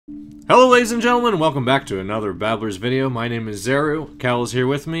Hello ladies and gentlemen, welcome back to another Babblers video. My name is Zeru, Cal is here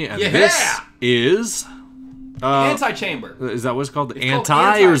with me, and this is... Antichamber. Is that what it's called? The It's anti,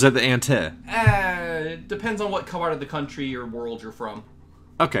 called or is that the ante? Depends on what part of the country or world you're from.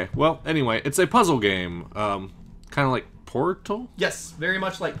 Okay, well, anyway, it's a puzzle game. Kind of like Portal? Yes, very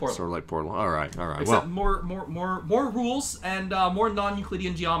much like Portal. Sort of like Portal. Alright. Except more rules and more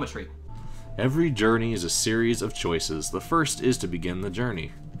non-Euclidean geometry. Every journey is a series of choices. The first is to begin the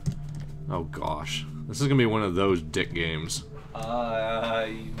journey. Oh gosh. This is gonna be one of those dick games.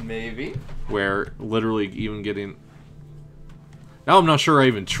 Maybe. Where literally even getting... Now I'm not sure I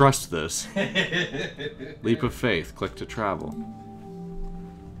even trust this. Leap of faith. Click to travel.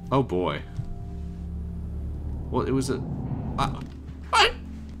 Oh boy. Well, it was a...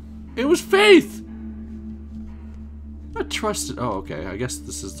 It was faith! I trusted... Oh, okay. I guess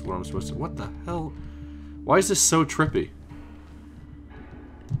this is what I'm supposed to... What the hell? Why is this so trippy?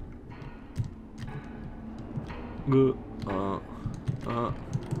 Oh,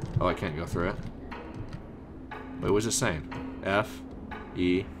 I can't go through it. Wait, what was it saying?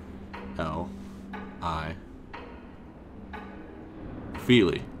 F-E-L-I...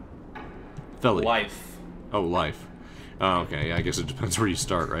 Feely. Felly. Life. Oh, life. Oh, okay. Yeah, I guess it depends where you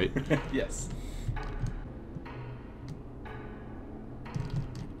start, right? Yes.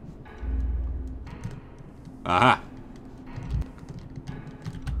 Aha!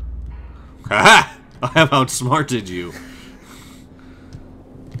 Aha! I have outsmarted you.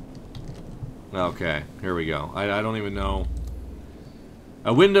 Okay, here we go. I don't even know.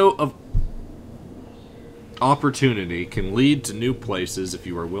 A window of opportunity can lead to new places if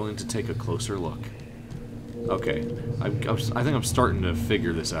you are willing to take a closer look. Okay, I think I'm starting to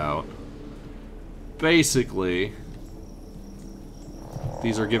figure this out. Basically,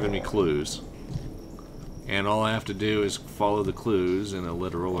 these are giving me clues. And all I have to do is follow the clues in a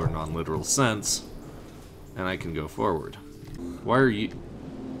literal or non-literal sense, and I can go forward. Why are you...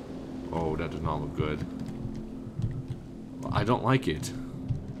 Oh, that does not look good. I don't like it.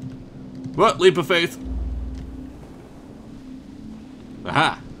 What? Leap of faith!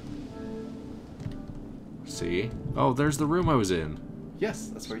 Aha! See? Oh, there's the room I was in. Yes,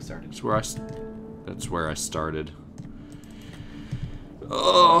 that's where you started. That's where I started.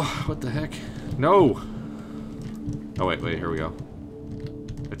 Oh, what the heck? No! Oh, wait, here we go.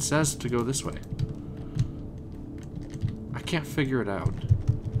 It says to go this way. I can't figure it out.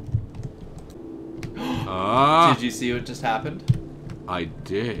 Did you see what just happened? I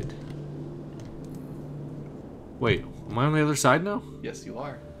did. Wait, am I on the other side now? Yes, you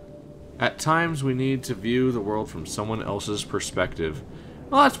are. At times, we need to view the world from someone else's perspective.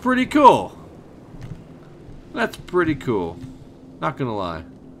 Well, that's pretty cool. That's pretty cool. Not gonna lie.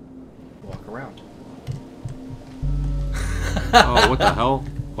 Walk around. Oh, what the hell?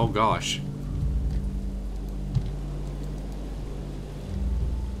 Oh, gosh.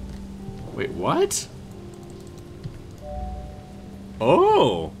 Wait, what?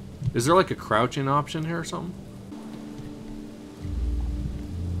 Oh! Is there like a crouching option here or something?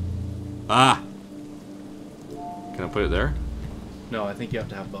 Ah! Can I put it there? No, I think you have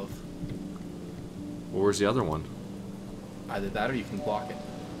to have both. Or where's the other one? Either that or you can block it.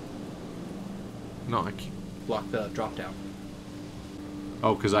 No, I can't. Block the drop down.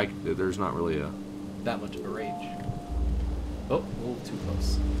 Oh, because there's not really a... That much of a range. Oh, a little too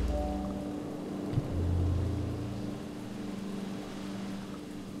close.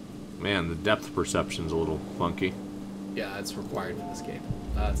 Man, the depth perception's a little funky. Yeah, it's required in this game.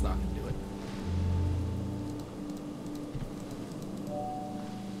 It's not going to do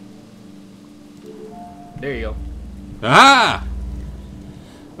it. There you go. Ah!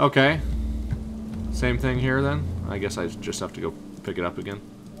 Okay. Same thing here then? I guess I just have to go pick it up again.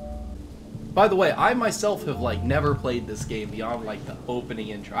 By the way, I myself have like never played this game beyond like the opening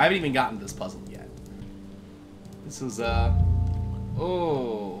intro. I haven't even gotten this puzzle yet. This is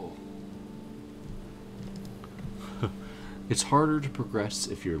oh. It's harder to progress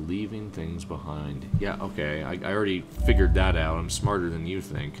if you're leaving things behind. Yeah, okay. I already figured that out. I'm smarter than you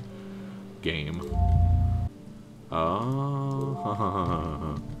think. Game.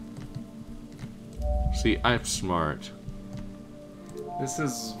 Oh. See, I'm smart. This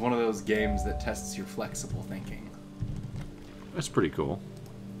is one of those games that tests your flexible thinking. That's pretty cool.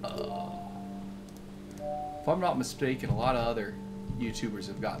 If I'm not mistaken, a lot of other YouTubers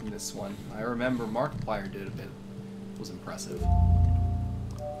have gotten this one. I remember Markiplier did a bit. It was impressive.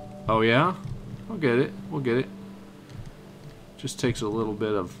 Oh yeah? I'll get it. We'll get it. Just takes a little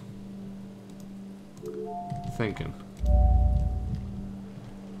bit of thinking.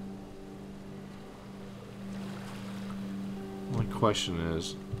 My question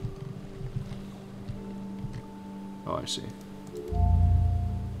is, Oh, I see.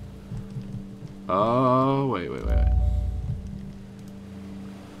 Oh, wait.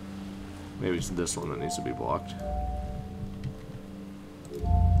 Maybe it's this one that needs to be blocked.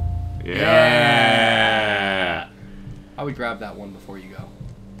 Yeah! I would grab that one before you go.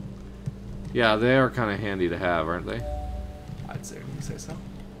 Yeah, they are kind of handy to have, aren't they? I'd say, you say so.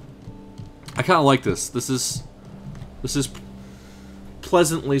 I kind of like this. This is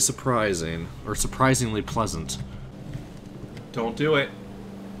pleasantly surprising, or surprisingly pleasant. Don't do it.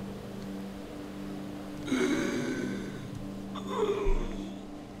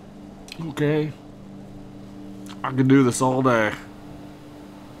 Okay. I can do this all day.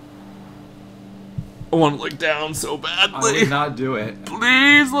 I want to look down so badly. I would not do it.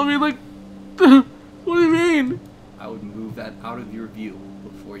 Please, let me look. What do you mean? I would move that out of your view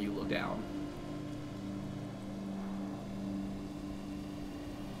before you look down.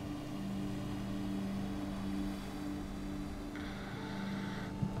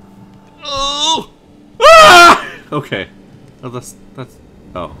 Oh! Ah! Okay. Oh, that's.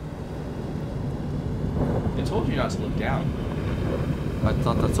 Oh. I told you not to look down. I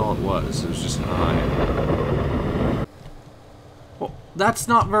thought that's all it was. It was just an eye. Well, that's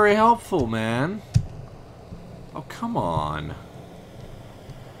not very helpful, man. Oh, come on.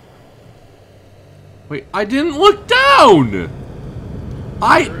 Wait, I didn't look down!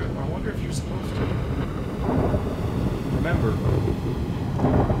 I wonder if you're supposed to. Remember,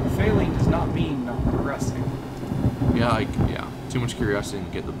 failing does not mean not progressing. Yeah, yeah. Too much curiosity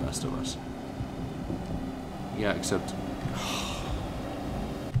can get the best of us. Yeah, except...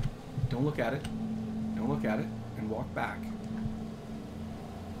 Don't look at it. Don't look at it. And walk back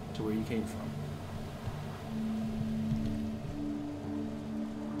to where you came from.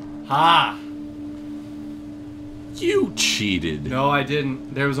 Ha! You cheated. No, I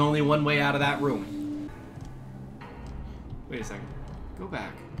didn't. There was only one way out of that room. Wait a second. Go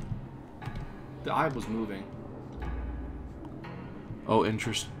back. The eye was moving. Oh,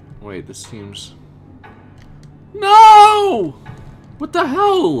 interest. Wait, this seems... No! What the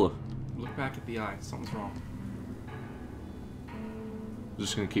hell? Look back at the eye. Something's wrong. I'm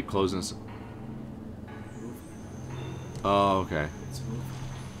just gonna keep closing this. Move. Oh, okay. It's moving.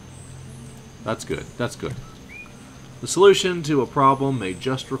 That's good. That's good. The solution to a problem may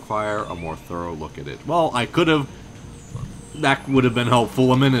just require a more thorough look at it. Well, I could have... That would have been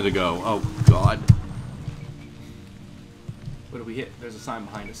helpful a minute ago. Oh, God. What did we hit? There's a sign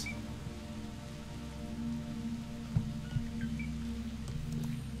behind us.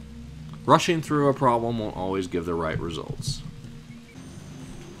 Rushing through a problem won't always give the right results.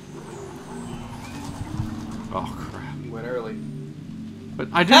 Oh, crap. You went early. But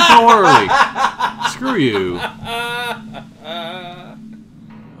I didn't go early. Screw you.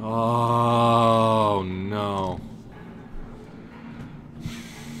 Oh, no.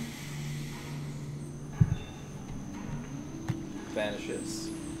 Vanishes.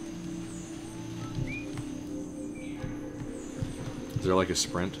 Is there like a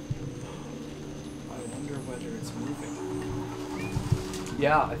sprint? I wonder whether it's moving.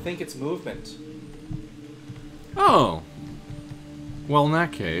 Yeah, I think it's movement. Oh. Well, in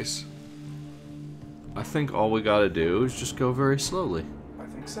that case, I think all we gotta do is just go very slowly. I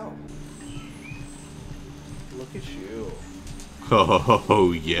think so. Look at you.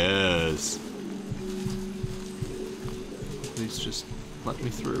 Oh, yes. Please just let me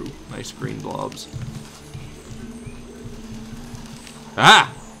through. Nice green blobs.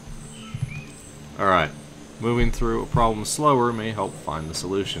 Ah! Alright. Moving through a problem slower may help find the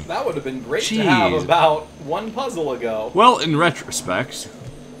solution. That would have been great to have about one puzzle ago. Well, in retrospect...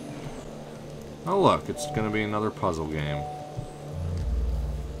 Oh, look. It's going to be another puzzle game.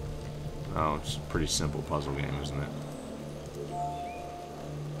 Oh, it's a pretty simple puzzle game, isn't it?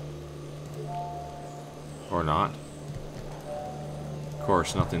 Or not. Of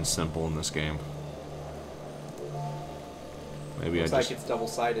course, nothing's simple in this game. Maybe Looks I just... like it's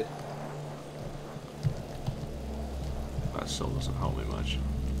double-sided. That still doesn't help me much.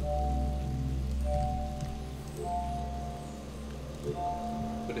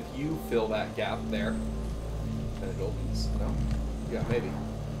 But if you fill that gap there, then it opens. No? Yeah, maybe.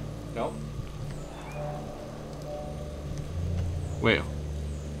 No? Wait.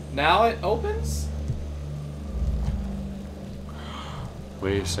 Now it opens?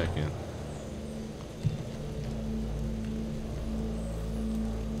 Wait a second.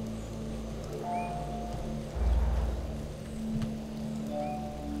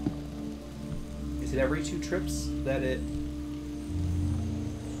 Is it every 2 trips that it...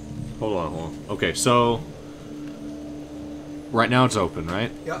 Hold on. Okay, so... Right now it's open,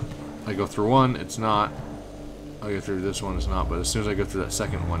 right? Yep. I go through one, it's not. I go through this one, it's not, but as soon as I go through that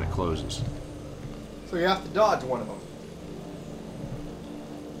second one, it closes. So you have to dodge one of them.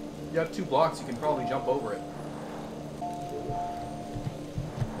 You have 2 blocks, you can probably jump over it.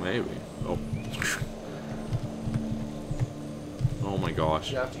 Maybe. Oh. Oh my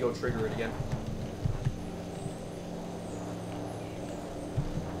gosh. You have to go trigger it again.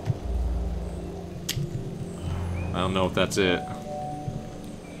 I don't know if that's it.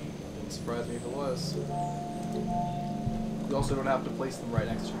 Wouldn't surprise me if it was. You also don't have to place them right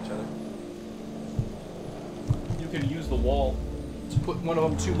next to each other. You can use the wall to put one of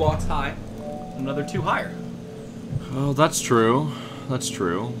them 2 blocks high, another 2 higher. Oh, that's true. That's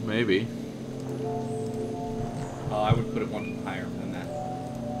true. Maybe. I would put it 1 higher than that.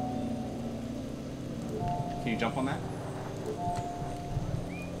 Can you jump on that?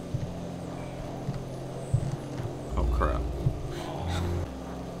 Oh, crap.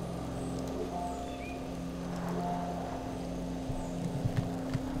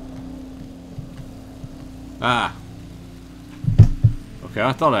 Ah. Okay,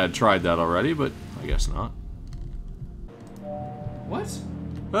 I thought I had tried that already, but I guess not. What?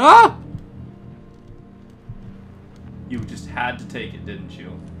 Ah! You just had to take it, didn't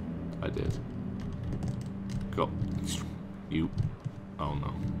you? I did. Go. You. Oh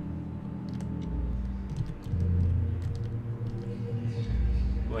no.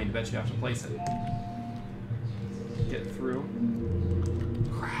 Well, you bet you have to place it. Get through.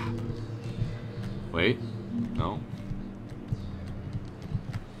 Crap. Wait. No.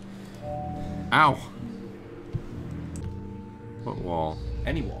 Ow. What wall?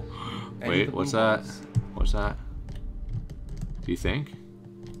 Any wall. Any Wait, of the what's blue that? walls. What's that? Do you think?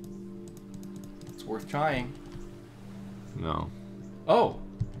 It's worth trying. No. Oh.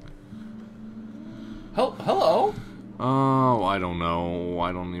 Hello? Oh, I don't know.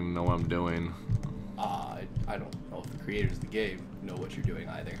 I don't even know what I'm doing. I don't know if the creators of the game know what you're doing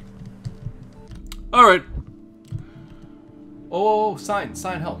either. Alright. Oh, sign.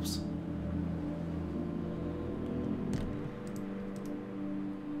 Sign helps.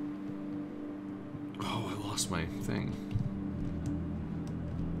 Oh, I lost my thing.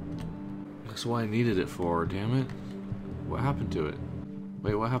 That's what I needed it for, damn it. What happened to it?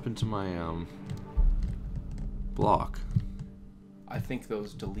 Wait, what happened to my, block? I think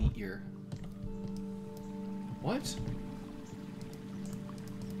those delete your... What?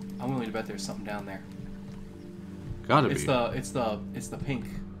 I'm willing to bet there's something down there. Gotta It's be. the pink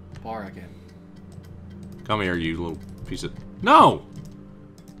bar again. Come here, you little piece of... No!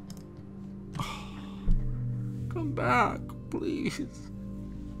 Come back, please.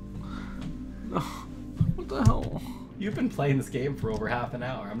 No. What the hell? You've been playing this game for over half an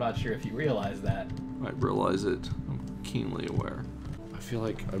hour. I'm not sure if you realize that. I realize it. I'm keenly aware. I feel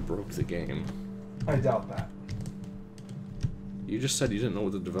like I broke the game. I doubt that. You just said you didn't know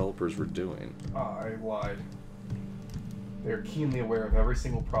what the developers were doing. I lied. They're keenly aware of every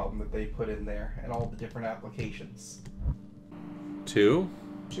single problem that they put in there and all the different applications. 2?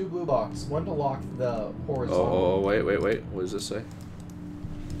 2 blue blocks. 1 to lock the horizontal. Oh, wait. What does this say?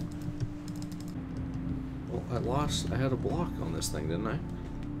 Well, I had a block on this thing, didn't I?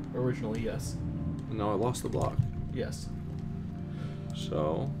 Originally, yes. No, I lost the block. Yes.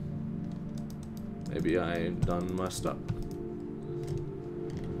 So, maybe I done messed up.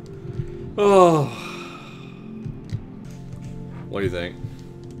 Oh. What do you think?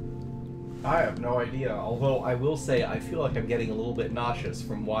 I have no idea, although I will say I feel like I'm getting a little bit nauseous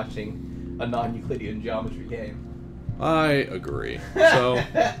from watching a non-Euclidean geometry game. I agree. So,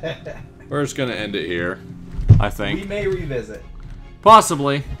 we're just gonna end it here, I think. We may revisit.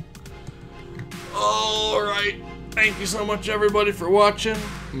 Possibly. Alright. Thank you so much, everybody, for watching.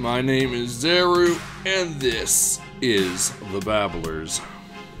 My name is Zeru, and this is The Babblers.